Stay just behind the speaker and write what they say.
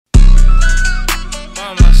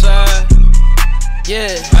Yeah,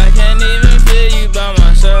 I can't even feel you by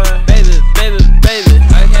my side. Baby, baby, baby,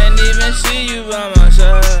 I can't even see you by my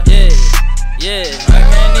side. Yeah, yeah, I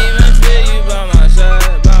can't even feel you by my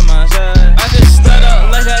side, by my side. I could start out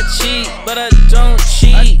like I cheat, but I don't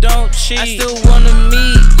cheat. I still wanna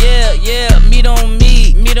meet, yeah, yeah, meet on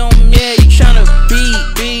me, yeah, you tryna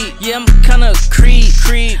beat, yeah, I'm kinda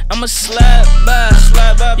creep, I'ma slide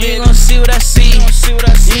by, you ain't gon' see what I see, you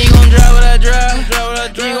ain't gon' drive what I drive,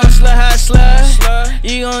 you ain't gon' slide how I slide,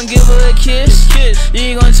 you gon' give her a kiss, you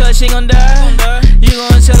ain't gon' touch, she ain't gon' die, you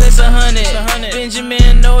gon' tell it's 100,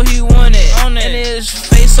 Benjamin know he want it, and his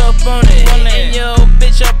face up on it, and yo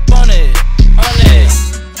bitch up on it.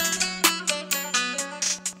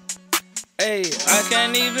 Hey, I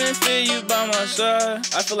can't even feel you by my side.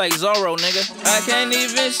 I feel like Zorro, nigga. I can't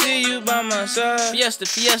even see you by my side.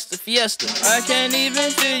 Fiesta. I can't even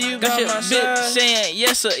feel you by my side. Bitch saying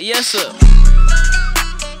yes sir.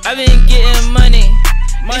 I been getting money.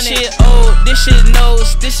 This shit old, this shit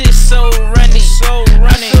knows, this shit so runny.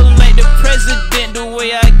 I feel like the president the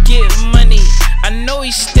way I get money. I know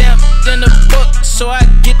he stamped in the book, so I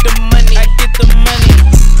get the money.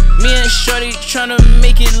 Me and Shorty tryna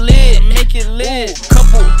make it lit. Ooh,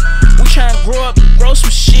 couple, we tryna grow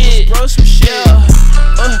some shit. Yeah,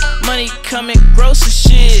 money coming, grow some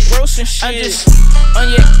shit. I'm just on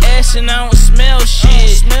your ass and I don't smell shit.